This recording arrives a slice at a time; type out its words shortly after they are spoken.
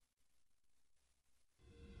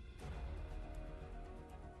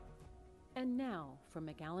And now, from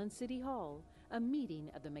McAllen City Hall, a meeting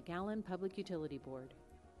of the McAllen Public Utility Board.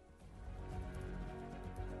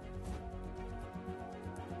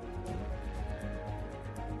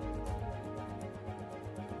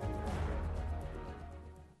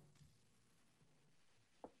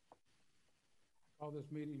 Call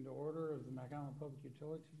this meeting to order of the McAllen Public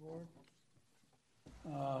Utility Board.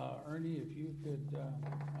 Ernie, if you could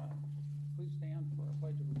please stand for a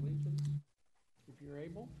pledge of allegiance, if you're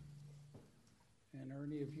able. And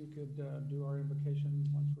Ernie, if you could do our invocation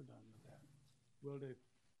once we're done with that. Will do.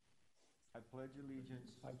 I pledge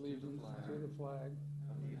allegiance I allegiance to the flag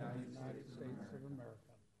of the of the United States of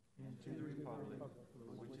America and to the republic for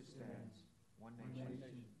which it stands, one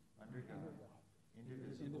nation, under God,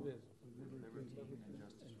 indivisible, with liberty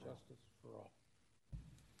and justice for all.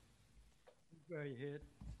 Bow your head.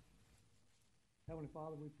 Heavenly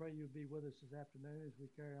Father, we pray you be with us this afternoon as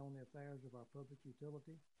we carry on the affairs of our public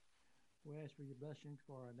utility. We ask for your blessings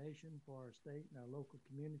for our nation, for our state, and our local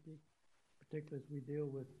community, particularly as we deal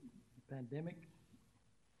with the pandemic.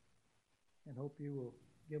 And hope you will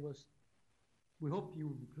give us, we hope you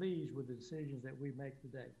will be pleased with the decisions that we make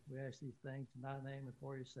today. We ask these things in thy name and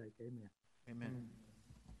for your sake. Amen. Amen.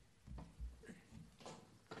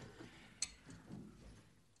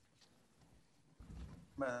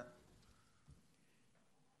 Amen.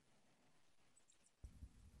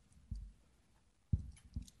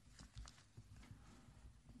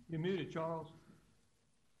 You're muted, Charles.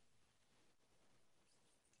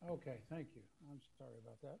 Okay, thank you. I'm sorry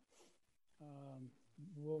about that.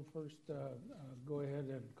 We'll first go ahead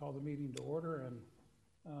and call the meeting to order and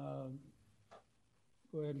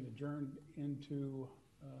go ahead and adjourn into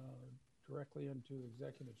directly into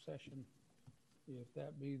executive session, if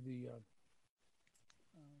that be the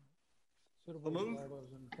suitable for all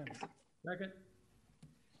those in attendance. Second.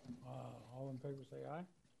 All in favor say aye.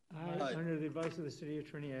 Aye. Under the advice of the city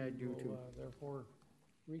attorney, I do too. We'll therefore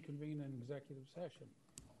reconvene in executive session.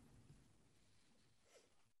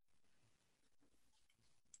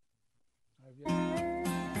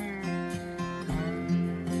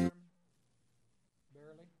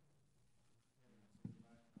 Barely.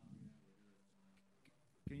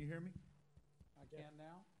 Can you hear me? I can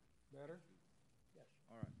now. Better? Yes.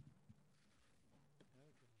 All right.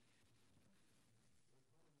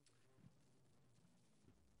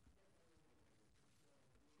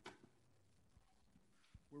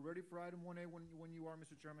 We're ready for item 1A when you are,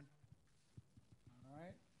 Mr. Chairman. All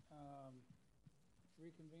right.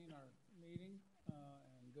 Reconvene our meeting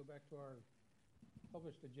and go back to our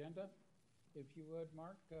published agenda. If you would,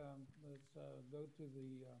 Mark, let's go to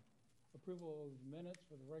the approval of minutes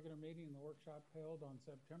for the regular meeting and the workshop held on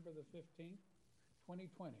September the 15th,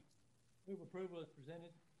 2020. Move approval as presented.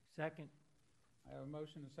 Second. I have a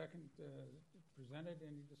motion and a second presented.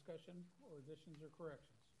 Any discussion or additions or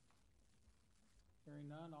corrections?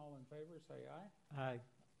 Hearing none, all in favor say aye. Aye.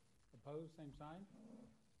 Opposed, same sign.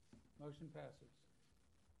 Motion passes.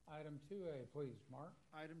 Item 2A, please, Mark.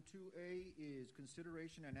 Item 2A is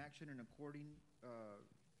consideration and action in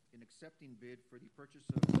accepting bid for the purchase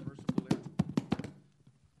of submersible air.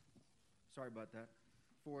 Sorry about that.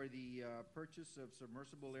 For the purchase of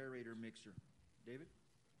submersible aerator mixer. David?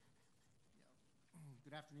 Yeah.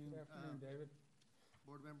 Good afternoon. Good afternoon, David.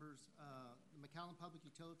 Board members. The McAllen Public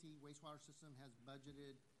Utility Wastewater System has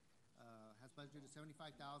budgeted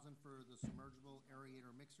 $75,000 for the submersible aerator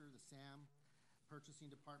mixer. The SAM Purchasing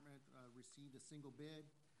Department received a single bid.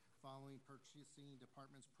 Following Purchasing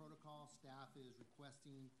Department's protocol, staff is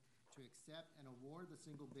requesting to accept and award the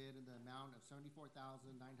single bid in the amount of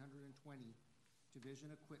 $74,920 to Vision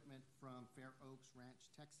Equipment from Fair Oaks Ranch,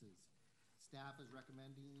 Texas. Staff is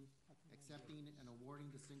recommending accepting and awarding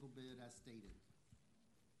the single bid as stated.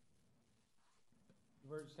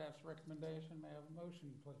 You've heard staff's recommendation. May I have a motion,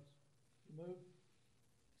 please? Move.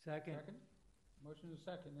 Second. Second. Motion is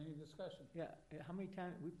second. Any discussion? Yeah, how many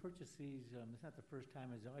times, we purchased these, it's not the first time,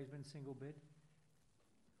 has it always been single bid?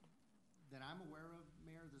 That I'm aware of,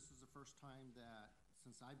 Mayor, this is the first time that,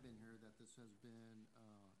 since I've been here, that this has been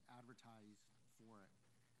advertised for it.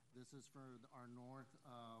 This is for our north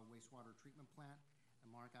wastewater treatment plant. And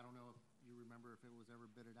Mark, I don't know if you remember if it was ever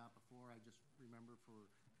bidded out before. I just remember for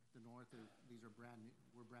the north, these are brand new,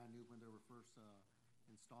 were brand new when they were first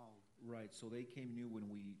installed. Right, so they came new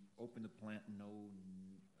when we opened the plant in 09,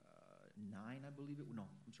 I believe it, no,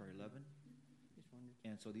 I'm sorry, 11. Just wondered.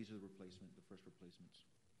 And so these are the first replacements.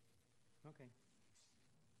 Okay.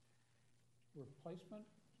 Replacement?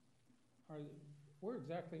 Where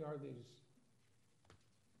exactly are these?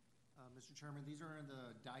 Mr. Chairman, these are in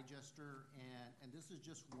the digester, and this is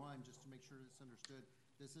just one, just to make sure it's understood.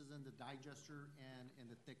 This is in the digester and in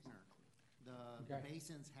the thickener. The Okay.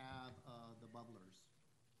 basins have, the bubblers.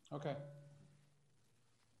 Okay.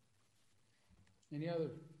 Any other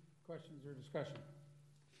questions or discussion?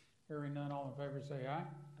 Hearing none, all in favor say aye.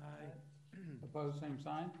 Aye. Opposed, same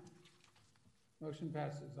sign. Motion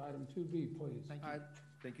passes. Item 2B, please.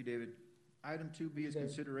 Thank you, David. Item 2B is David.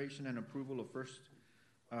 consideration and approval of first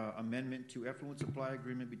amendment to effluent supply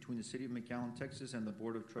agreement between the City of McAllen, Texas, and the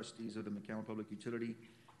Board of Trustees of the McAllen Public Utility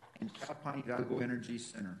and Calpine Hidalgo Energy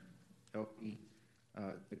Center, LP,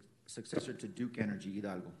 successor to Duke Energy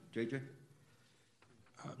Hidalgo. JJ?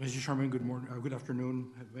 Mr. Chairman, good morning, good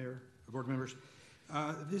afternoon, Mayor, board members.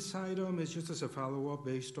 This item is just as a follow-up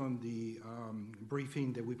based on the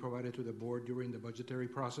briefing that we provided to the board during the budgetary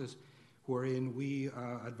process, wherein we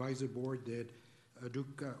advised the board that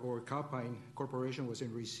Duke or Calpine Corporation was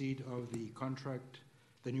in receipt of the contract,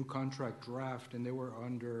 the new contract draft, and they were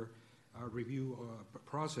under review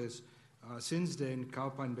process. Since then,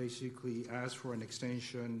 Calpine basically asked for an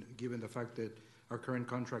extension, given the fact that our current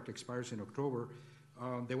contract expires in October.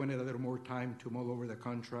 They wanted a little more time to mull over the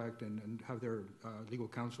contract and have their legal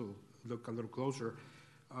counsel look a little closer.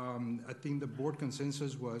 I think the board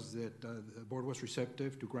consensus was that the board was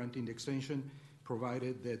receptive to granting the extension,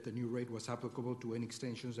 provided that the new rate was applicable to any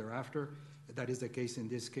extensions thereafter. That is the case in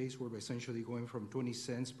this case. We're essentially going from 20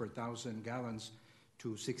 cents per 1,000 gallons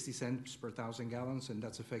to 60 cents per 1,000 gallons, and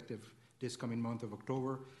that's effective this coming month of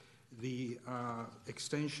October. The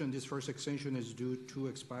extension, this first extension is due to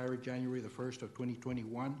expire January the 1st of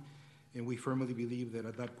 2021, and we firmly believe that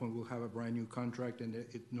at that point we'll have a brand new contract and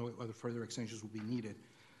no other further extensions will be needed.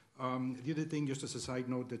 The other thing, just as a side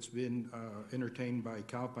note, that's been entertained by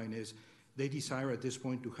Calpine is they desire at this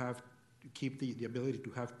point to keep the ability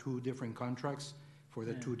to have two different contracts for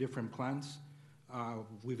the two different plants.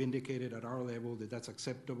 We've indicated at our level that that's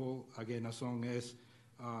acceptable, again, as long as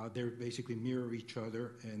they basically mirror each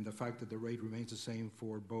other, and the fact that the rate remains the same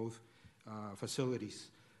for both facilities.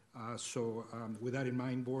 With that in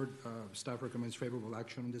mind, board, staff recommends favorable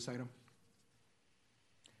action on this item.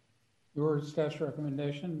 Your staff's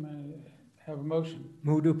recommendation, may I have a motion?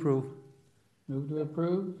 Move to approve. Move to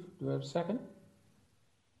approve. Do I have a second?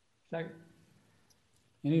 Second.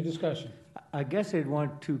 Any discussion? I guess they'd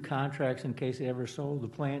want two contracts in case they ever sold the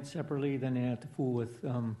plant separately, then they have to fool with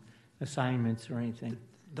assignments or anything.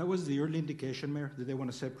 That was the early indication, Mayor, that they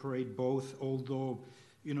want to separate both, although,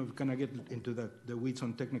 you know, kind of get into the weeds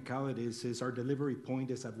on technicalities, is our delivery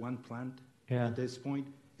point is at one plant at this point,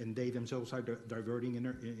 and they themselves are diverting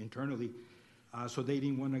internally. So they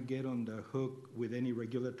didn't want to get on the hook with any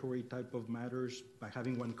regulatory type of matters by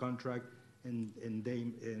having one contract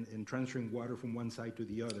and transferring water from one side to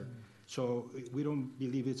the other. So we don't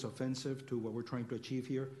believe it's offensive to what we're trying to achieve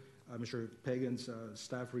here. Mr. Pagan's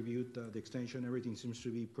staff reviewed the extension. Everything seems to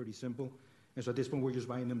be pretty simple. And so at this point, we're just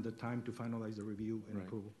buying them the time to finalize the review and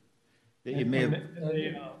approval. It may have,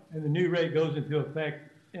 And the new rate goes into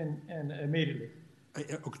effect and immediately.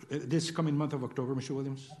 This coming month of October, Mr.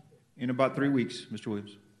 Williams? in about 3 weeks, Mr.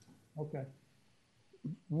 Williams. Okay.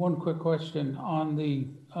 One quick question on the,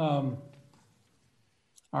 all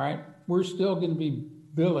right, we're still going to be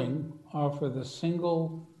billing off of the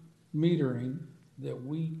single metering that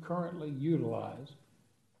we currently utilize,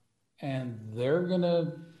 and they're going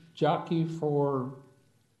to jockey for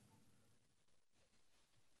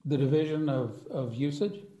the division of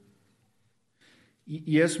usage?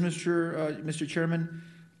 Yes, Mr. Chairman.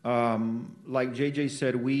 Like JJ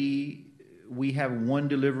said, we have one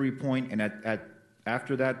delivery point, and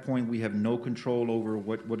after that point, we have no control over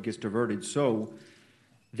what gets diverted. So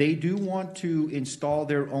they do want to install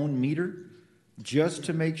their own meter just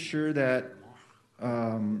to make sure that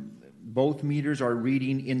both meters are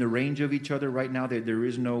reading in the range of each other. Right now, there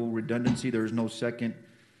is no redundancy. There is no second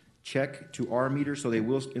check to our meter, so they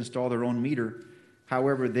will install their own meter.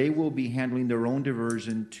 However, they will be handling their own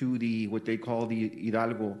diversion to what they call the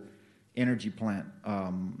Hidalgo energy plant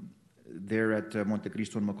there at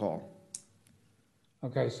Montecristo and McCall.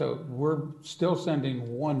 Okay, so we're still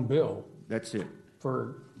sending one bill That's it.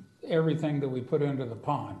 for everything that we put into the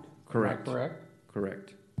pond. Correct. Am I correct?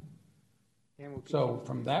 Correct. So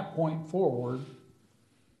from that point forward,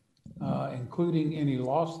 including any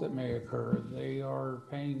loss that may occur, they are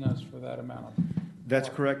paying us for that amount of. That's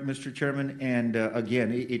correct, Mr. Chairman. And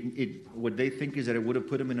again, what they think is that it would have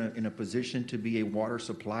put them in a position to be a water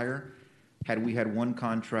supplier had we had one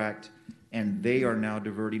contract, and they are now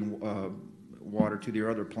diverting water to their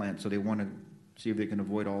other plant. So they want to see if they can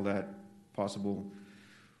avoid all that possible,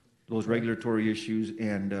 those regulatory issues,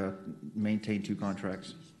 and maintain two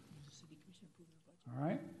contracts. All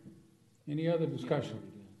right. Any other discussion?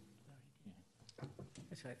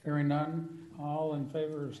 Hearing none, all in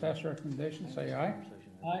favor of staff's recommendation, say aye.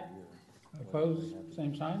 Aye. Opposed,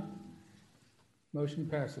 same sign. Motion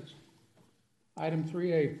passes. Item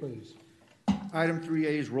 3A, please. Item 3A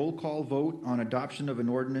is roll call vote on adoption of an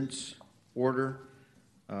ordinance order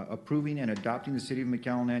approving and adopting the City of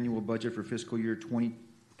McAllen annual budget for fiscal year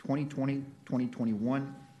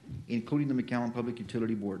 2020-2021, including the McAllen Public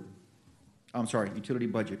Utility Board. I'm sorry, utility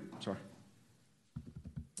budget, sorry.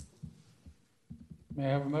 May I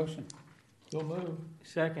have a motion? So move.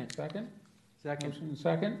 Second. Second? Second. Motion and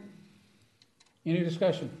second. Any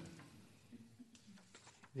discussion?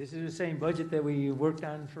 This is the same budget that we worked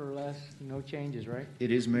on for last, no changes, right? It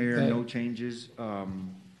is, Mayor, Okay. no changes.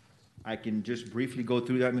 I can just briefly go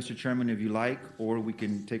through that, Mr. Chairman, if you like, or we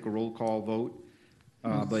can take a roll call vote.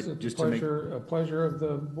 It's But a just to make, pleasure of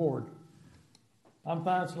the board. I'm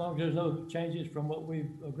fine so long as there's no changes from what we've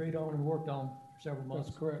agreed on and worked on for several months.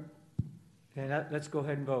 That's correct. Okay, let's go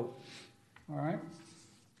ahead and vote. All right.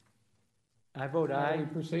 I vote Now we aye.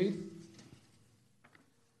 proceed.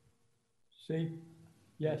 See?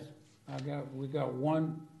 Yes. We got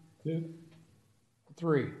 1, Two.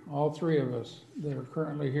 3, all three of us that are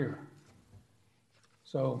currently here.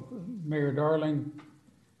 So Mayor Darling,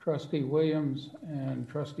 Trustee Williams, and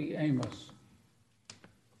Trustee Amos.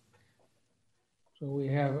 So we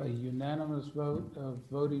have a unanimous vote of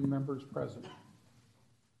voting members present.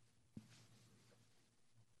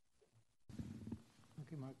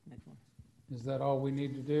 Okay, Mark, next one. Is that all we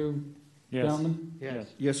need to do, Yes. gentlemen?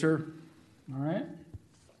 Yes. yes, sir. All right.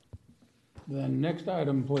 Then next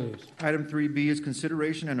item, please. Item 3B is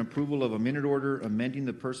consideration and approval of a minute order amending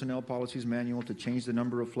the Personnel Policies Manual to change the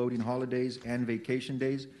number of floating holidays and vacation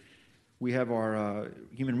days. We have our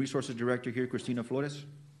Human Resources Director here, Christina Flores.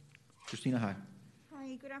 Christina, hi.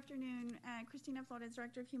 Hi, good afternoon. Christina Flores,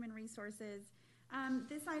 Director of Human Resources.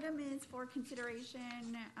 This item is for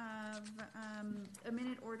consideration of a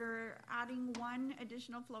minute order adding one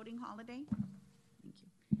additional floating holiday. Thank you.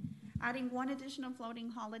 Adding one additional floating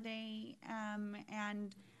holiday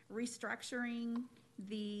and restructuring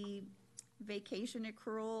the vacation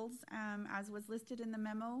accruals as was listed in the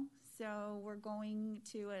memo. So we're going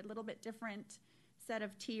to a little bit different set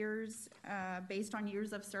of tiers based on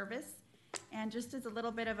years of service. And just as a little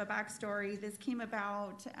bit of a backstory, this came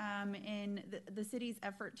about in the city's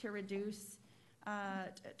effort to reduce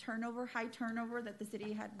turnover, high turnover that the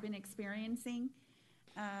city had been experiencing.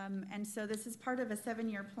 And so this is part of a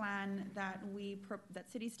 7-year plan that that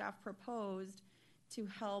city staff proposed to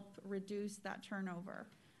help reduce that turnover.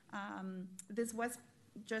 This was,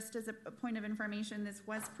 just as a point of information, this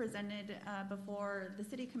was presented before the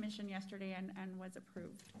city commission yesterday and was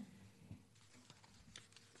approved.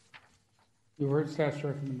 You heard staff's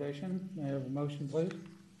recommendation. May I have a motion, please?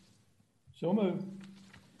 So move.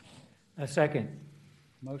 A second.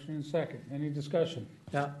 Motion and second. Any discussion?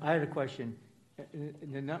 Now, I had a question.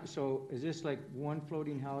 So is this like one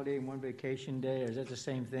floating holiday and one vacation day, or is that the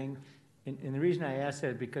same thing? And the reason I ask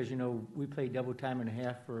that is because, you know, we pay double time and a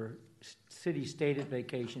half for city stated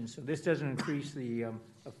vacations. So this doesn't increase the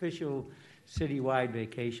official citywide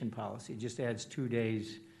vacation policy. It just adds 2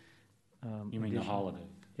 days. You mean the additional. holiday?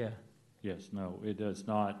 Yeah, Yes, no, it does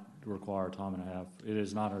not require time and a half. It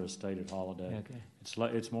is not a stated holiday. okay.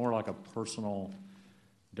 It's more like a personal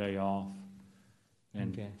day off,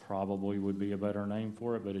 and Okay. probably would be a better name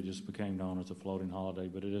for it, but it just became known as a floating holiday.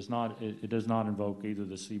 But it is not, it does not invoke either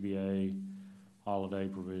the CBA holiday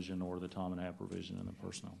provision or the time and a half provision in the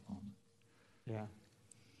personnel policy. Yeah.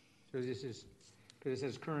 So this is, because it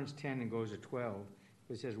says current's 10 and goes to 12.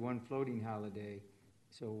 It says one floating holiday.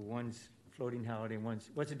 So one's floating holiday, what's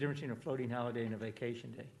the difference between a floating holiday and a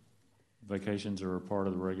vacation day? Vacations are a part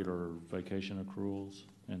of the regular vacation accruals,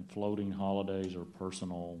 and floating holidays are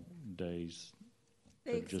personal days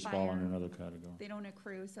They that just fall in expire. another category. They don't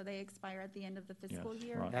accrue, so they expire at the end of the fiscal Yes,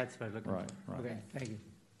 year. right. That's what I'm looking for. Right, right. Okay, thank you.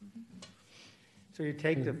 So you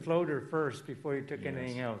take the floater first before you took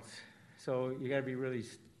anything Yes. else. So you gotta be really,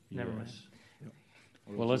 never mind. Yes.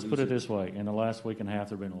 Well, let's put it this way. In the last week and a half,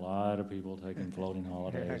 there've been a lot of people taking floating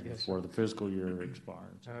holidays guess before the fiscal year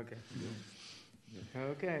expires. Okay.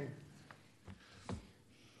 Okay.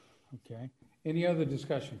 Okay. Any other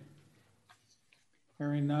discussion?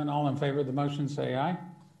 Hearing none, all in favor of the motion, say aye.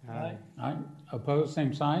 Aye. Aye. Opposed,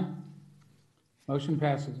 same sign. Motion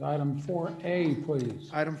passes. Item 4A, please.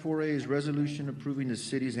 Item 4A is resolution approving the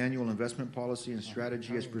city's annual investment policy and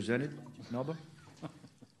strategy as presented. Melba?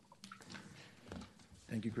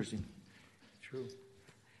 Thank you, Christine. True.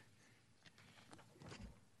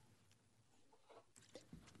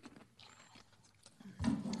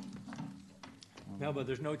 Melba,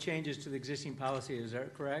 there's no changes to the existing policy, is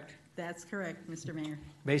that correct? That's correct, Mr. Mayor.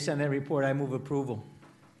 Based on that report, I move approval.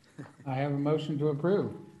 I have a motion to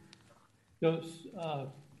approve.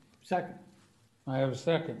 Second. I have a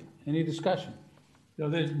second. Any discussion? So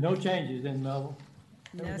there's no changes in Melville?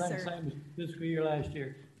 No, Everything sir. same as fiscal year last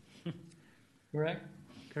year? Correct?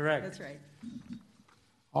 Correct. That's right.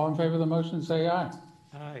 All in favor of the motion, say aye.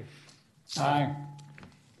 Aye. Aye.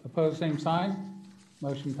 Opposed, same sign.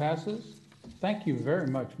 Motion passes. Thank you very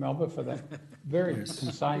much, Melba, for that very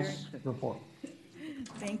concise report.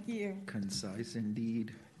 Thank you. Concise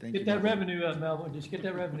indeed. Thank you. Get that revenue up, Melville, just get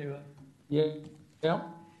that revenue up. Yeah, yep.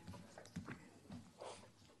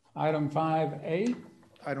 Item 5A,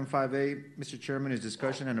 Item 5A, Mr. Chairman, is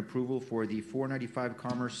discussion and approval for the 495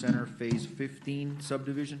 Commerce Center Phase 15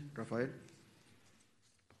 subdivision. Rafael?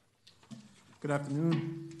 Good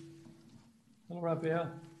afternoon. Hello,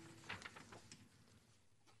 Raphael.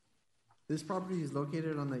 This property is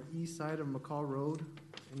located on the east side of McCall Road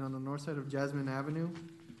and on the north side of Jasmine Avenue.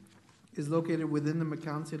 Is located within the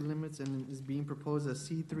McAllen city limits and is being proposed as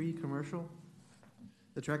C3 commercial.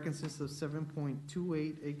 The tract consists of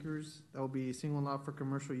 7.28 acres that will be a single lot for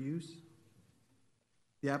commercial use.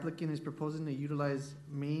 The applicant is proposing to utilize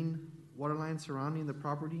main water lines surrounding the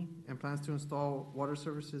property and plans to install water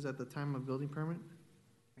services at the time of building permit.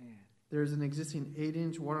 There is an existing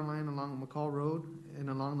 8-inch water line along McCall Road and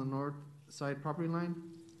along the north side property line.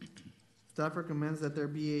 Staff recommends that there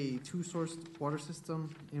be a two-source water system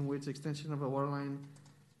in which extension of a water line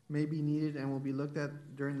may be needed and will be looked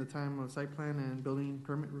at during the time of site plan and building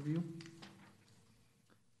permit review.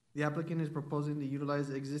 The applicant is proposing to utilize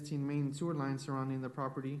existing main sewer lines surrounding the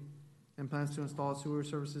property and plans to install sewer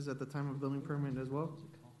services at the time of building permit as well.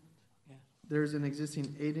 There's an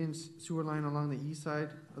existing 8-inch sewer line along the east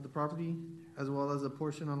side of the property, as well as a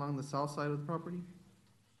portion along the south side of the property.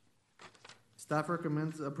 Staff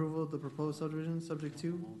recommends approval of the proposed subdivision, subject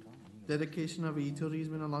to dedication of a utility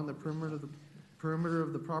easement along the perimeter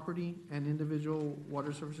of the property and individual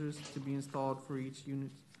water services to be installed for each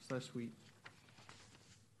unit/suite.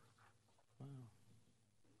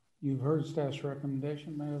 you've heard staff's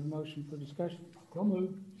recommendation. May I have a motion for discussion? So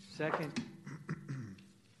moved. Second.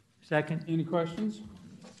 Second. Any questions?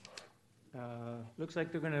 Looks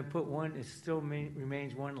like they're gonna put one, it still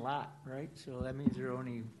remains one lot, right? So that means there are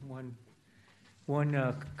only one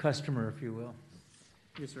customer, if you will.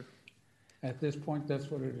 Yes, sir. At this point,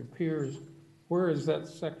 that's what it appears. Where is that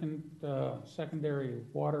secondary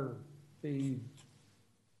water fee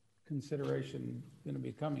consideration going to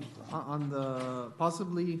be coming from?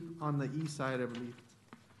 Possibly on the east side, I believe.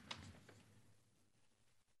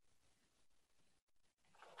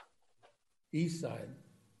 East side.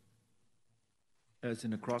 As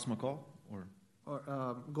in across McCall, or?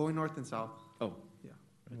 Or, going north and south. Oh. Yeah.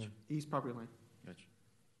 Gotcha. East property line. Gotcha.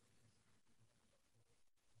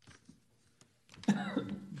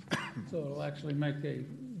 So it'll actually make a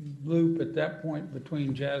loop at that point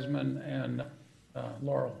between Jasmine and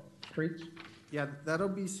Laurel Streets? Yeah, that'll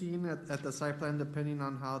be seen at the site plan depending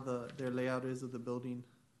on how their layout is of the building.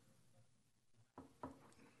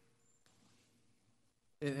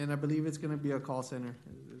 And I believe it's gonna be a call center,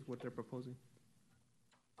 is what they're proposing.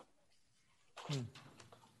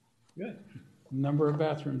 Good. Number of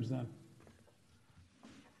bathrooms then.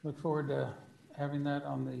 Look forward to having that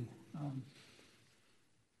on the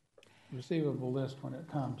receivable list when it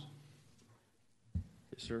comes.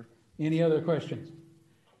 Yes, sir. Any other questions?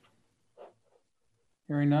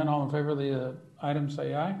 Hearing none, all in favor of the item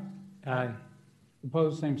say aye. Aye.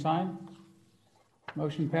 Opposed, same sign.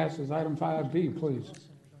 Motion passes. Item 5B, please.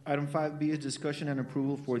 Item 5B is discussion and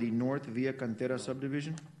approval for the North Via Cantera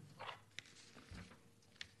subdivision.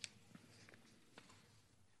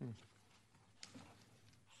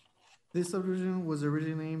 This subdivision was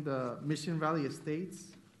originally named Mission Valley Estates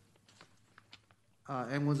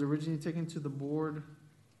and was originally taken to the board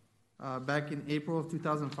back in April of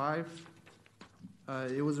 2005.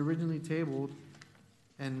 It was originally tabled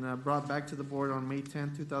and brought back to the board on May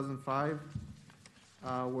 10, 2005,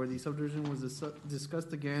 where the subdivision was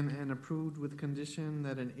discussed again and approved with condition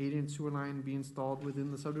that an 8-inch sewer line be installed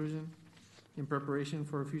within the subdivision in preparation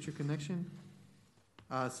for a future connection.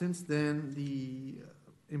 Since then, the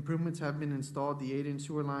improvements have been installed, the 8-inch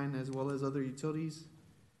sewer line as well as other utilities,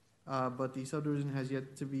 but the subdivision has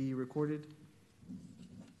yet to be recorded.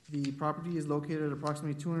 The property is located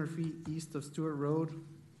approximately 200 feet east of Stewart Road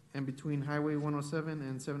and between Highway 107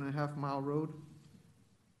 and 7.5 Mile Road.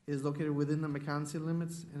 It is located within the McAllen city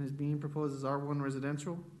limits and is being proposed as R1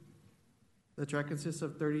 residential. The tract consists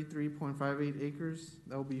of 33.58 acres.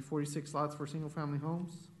 That will be 46 lots for single-family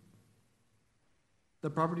homes. The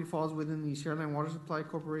property falls within the Shareline Water Supply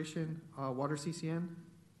Corporation, Water CCN.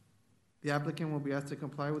 The applicant will be asked to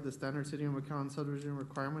comply with the standard City of McAllen subdivision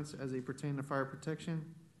requirements as they pertain to fire protection.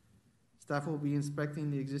 Staff will be inspecting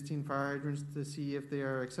the existing fire hydrants to see if they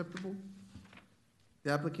are acceptable.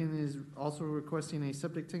 The applicant is also requesting a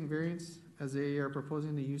septic tank variance as they are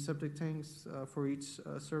proposing to use septic tanks for each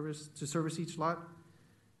service each lot.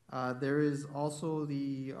 There is also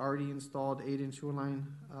the already installed 8-inch sewer line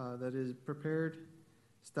that is prepared.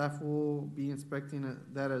 Staff will be inspecting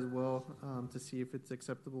that as well to see if it's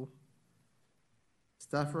acceptable.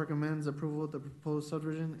 Staff recommends approval of the proposed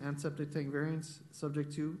subdivision and septic tank variance,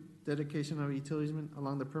 subject to dedication of utilities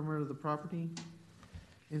along the perimeter of the property,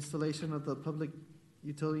 installation of the public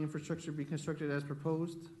utility infrastructure be constructed as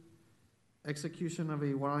proposed, execution of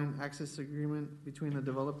a water line access agreement between the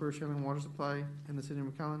developer, Shareline Water Supply, and the City of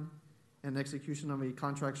McAllen, and execution of a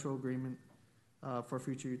contractual agreement for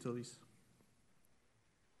future utilities.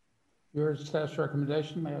 Your staff's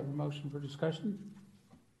recommendation. May I have a motion for discussion?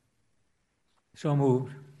 So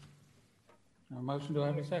moved. A motion, do I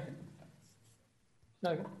have a second?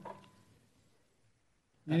 Second.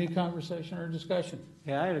 Any conversation or discussion?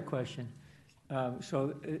 Yeah, I had a question.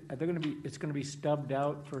 So are they it's gonna be stubbed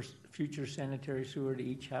out for future sanitary sewer to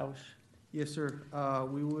each house? Yes, sir.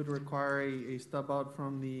 We would require a stub out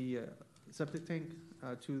from the septic tank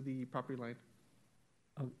to the property line.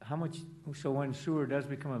 How much, so when sewer does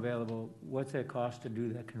become available, what's that cost to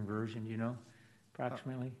do that conversion, you know,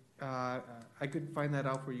 approximately? I could find that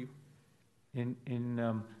out for you.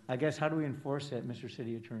 I guess, how do we enforce that, Mr.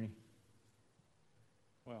 City Attorney?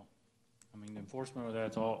 Well, I mean, enforcement of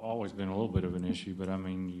that's always been a little bit of an issue, but I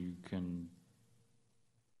mean, you can,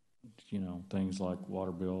 you know, things like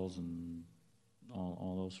water bills and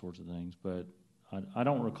all those sorts of things. But I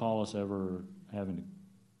don't recall us ever having to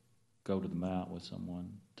go to the mat with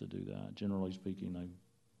someone to do that. Generally speaking, they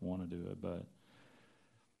want to do it, but.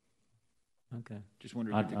 Okay. Just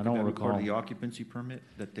wondering, I don't recall recall the occupancy permit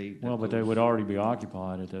that they. Well, but they would already be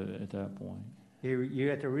occupied at that point. You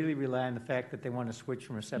have to really rely on the fact that they want to switch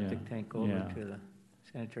from a septic tank over to the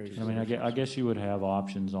sanitary. I mean, I guess you would have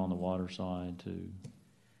options on the water side too.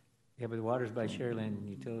 Yeah, but the water's by Shareland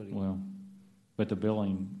Utility. Well, but the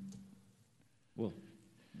billing. Well,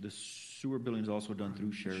 the sewer billing is also done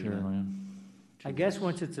through Shareland. Shareland. I guess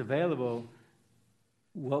once it's available,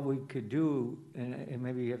 what we could do, and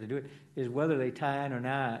maybe you have to do it, is whether they tie in or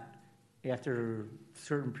not, after a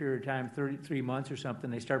certain period of time, 33 months or something,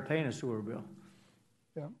 they start paying a sewer bill.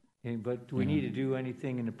 Yeah. But do we need to do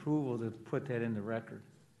anything in approval to put that in the record?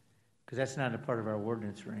 Because that's not a part of our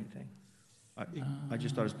ordinance or anything. I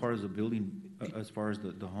just thought as part of the building, as far as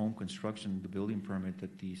the home construction, the building permit,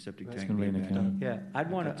 that the septic That's tank. gonna be in the county. Yeah,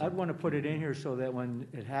 I'd want to put it in here so that when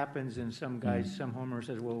it happens and some homeowner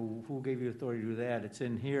says, well, who gave you authority to do that? It's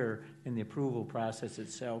in here in the approval process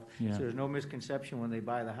itself. Yeah. So there's no misconception when they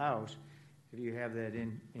buy the house if you have that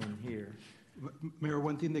in here. Mayor,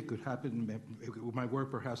 one thing that could happen, my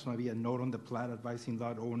work perhaps might be a note on the plat advising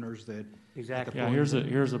lot owners that. Exactly. Yeah, here's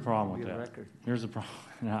the problem with that. Here's the problem,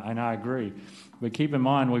 and I agree. But keep in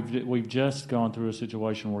mind, we've just gone through a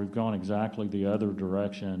situation where we've gone exactly the other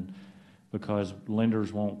direction because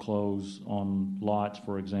lenders won't close on lots,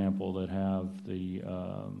 for example, that have the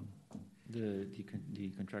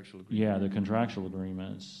contractual agreement. Yeah, the contractual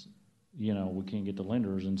agreements. You know, we can't get the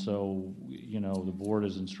lenders, and so, you know, the board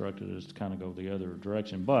has instructed us to kind of go the other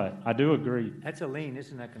direction. But I do agree. That's a lien.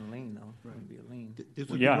 Isn't that going to lien, though? Right. It would be a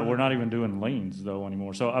lien. Yeah, we're not even doing liens, though,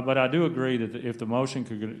 anymore. So, but I do agree that if the motion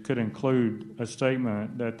could include a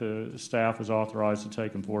statement that the staff is authorized to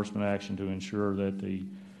take enforcement action to ensure that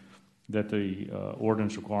the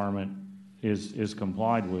ordinance requirement is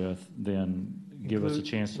complied with, then give us a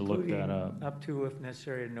chance to look that up. Up to, if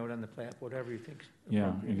necessary, a note on the plat, whatever you think's Yeah,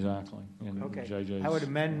 appropriate. exactly. And Okay. JJ's. I would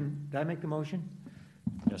amend, did I make the motion?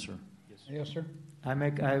 Yes, sir. Yes, sir. I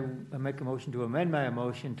make a motion to amend my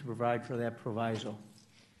motion to provide for that proviso.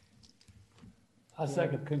 I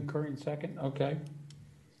second. Concurring second, okay.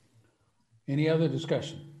 Any other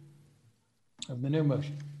discussion of the new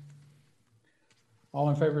motion? All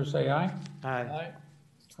in favor say aye. Aye.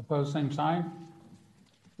 Opposed, same sign.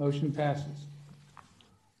 Motion passes.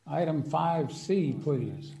 Item 5C,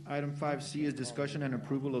 please. Item 5C is discussion and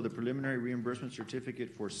approval of the preliminary reimbursement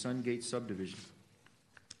certificate for Sungate subdivision.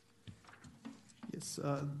 Yes,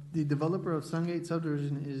 the developer of Sungate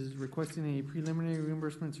subdivision is requesting a preliminary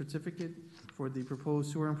reimbursement certificate for the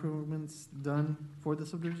proposed sewer improvements done for the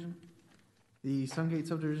subdivision. The Sungate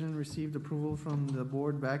subdivision received approval from the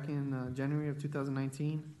board back in January of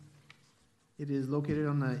 2019. It is located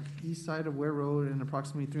on the east side of Ware Road and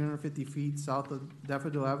approximately 350 feet south of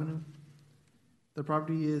Daffodil Avenue. The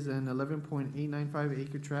property is an 11.895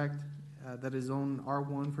 acre tract that is zoned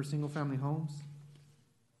R1 for single-family homes.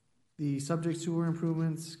 The subject sewer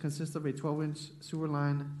improvements consist of a 12-inch sewer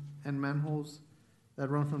line and manholes that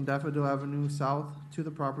run from Daffodil Avenue south to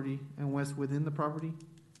the property and west within the property.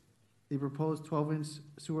 The proposed 12-inch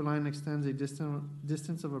sewer line extends a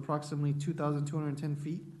distance of approximately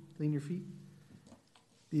 2,210 linear feet.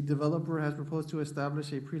 The developer has proposed to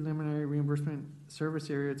establish a preliminary reimbursement service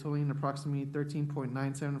area totaling approximately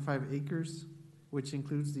 13.975 acres, which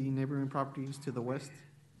includes the neighboring properties to the west.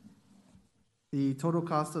 The total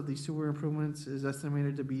cost of the sewer improvements is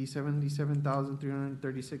estimated to be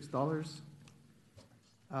 $77,336,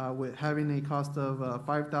 with having a cost of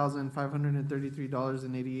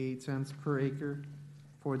 $5,533.88 per acre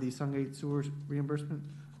for the Sungate sewer reimbursement.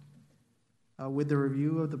 With the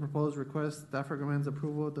review of the proposed request, staff recommends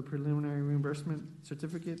approval of the preliminary reimbursement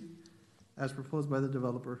certificate as proposed by the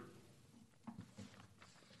developer.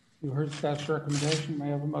 You heard staff's recommendation. May I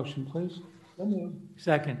have a motion, please? So moved.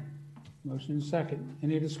 Second. Motion is second.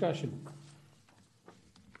 Any discussion?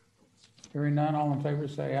 Hearing none, all in favor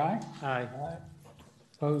say aye. Aye.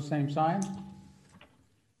 Opposed, same sign.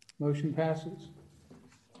 Motion passes.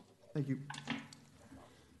 Thank you.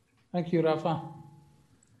 Thank you, Rafa.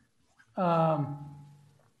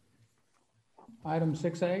 Item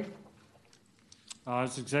 6A.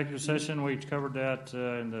 It's executive session. We covered that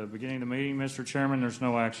in the beginning of the meeting, Mr. Chairman. There's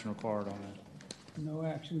no action required on that. No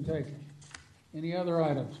action taken. Any other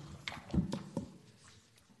items?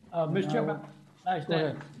 Mr. Chairman, nice Go to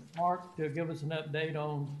ahead. Mark to give us an update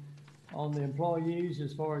on the employees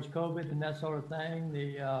as far as COVID and that sort of thing.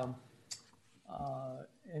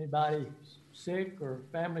 Anybody sick or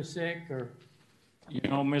family sick or? You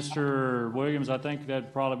know, Mr. Williams, I think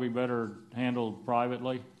that'd probably be better handled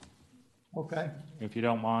privately, Okay. if you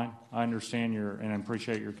don't mind. I understand and I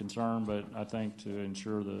appreciate your concern, but I think to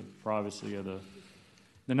ensure the privacy of the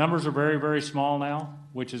numbers are very, very small now,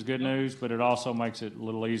 which is good news, but it also makes it a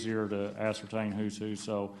little easier to ascertain who's who.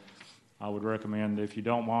 So I would recommend, if you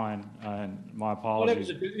don't mind, and my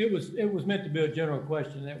apologies. Well, it was meant to be a general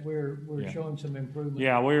question that we're Yeah. showing some improvement.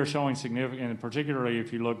 Yeah, we are showing significant, and particularly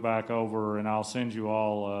if you look back over, and I'll send you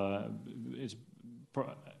all,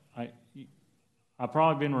 I've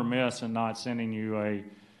probably been remiss in not sending you a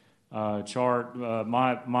chart.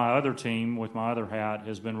 My other team, with my other hat,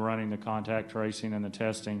 has been running the contact tracing and the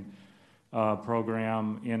testing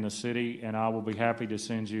program in the city, and I will be happy to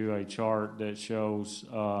send you a chart that shows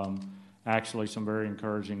actually some very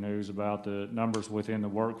encouraging news about the numbers within the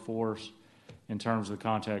workforce in terms of the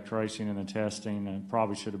contact tracing and the testing, and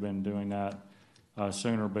probably should have been doing that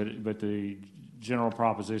sooner, but the general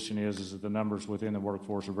proposition is that the numbers within the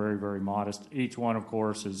workforce are very, very modest. Each one, of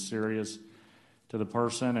course, is serious to the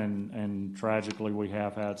person, and tragically we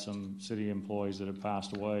have had some city employees that have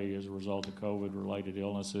passed away as a result of COVID-related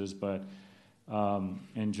illnesses, but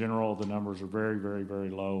in general, the numbers are very, very, very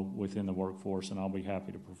low within the workforce, and I'll be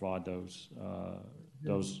happy to provide those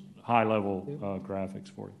high-level graphics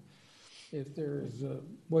for you. If there's a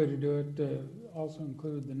way to do it, also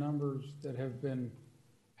include the numbers that have been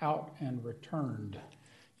out and returned.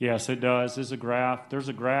 Yes, it does. There's a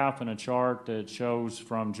graph and a chart that shows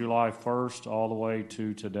from July 1st all the way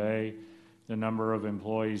to today the number of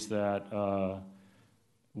employees that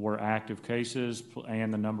were active cases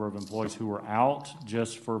and the number of employees who were out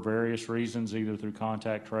just for various reasons, either through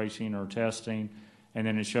contact tracing or testing, and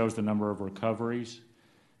then it shows the number of recoveries.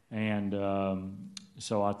 And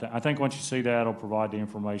so I think once you see that, it'll provide the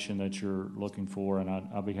information that you're looking for, and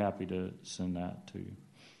I'll be happy to send that to you.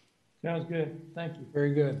 Sounds good. Thank you.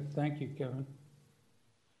 Very good. Thank you, Kevin.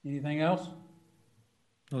 Anything else?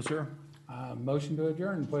 No, sir. Motion to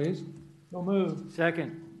adjourn, please. So moved.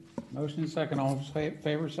 Second. Motion is second. All in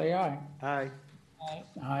favor say aye. Aye.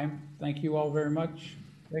 Aye. Thank you all very much,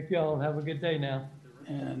 Thank you all. Have a good day now.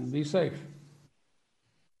 and be safe.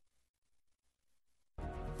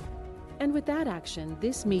 And with that action,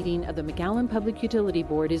 this meeting of the McAllen Public Utility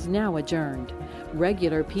Board is now adjourned.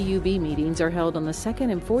 Regular PUB meetings are held on the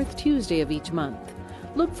second and fourth Tuesday of each month.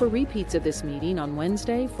 Look for repeats of this meeting on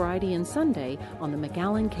Wednesday, Friday, and Sunday on the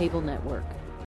McAllen Cable Network.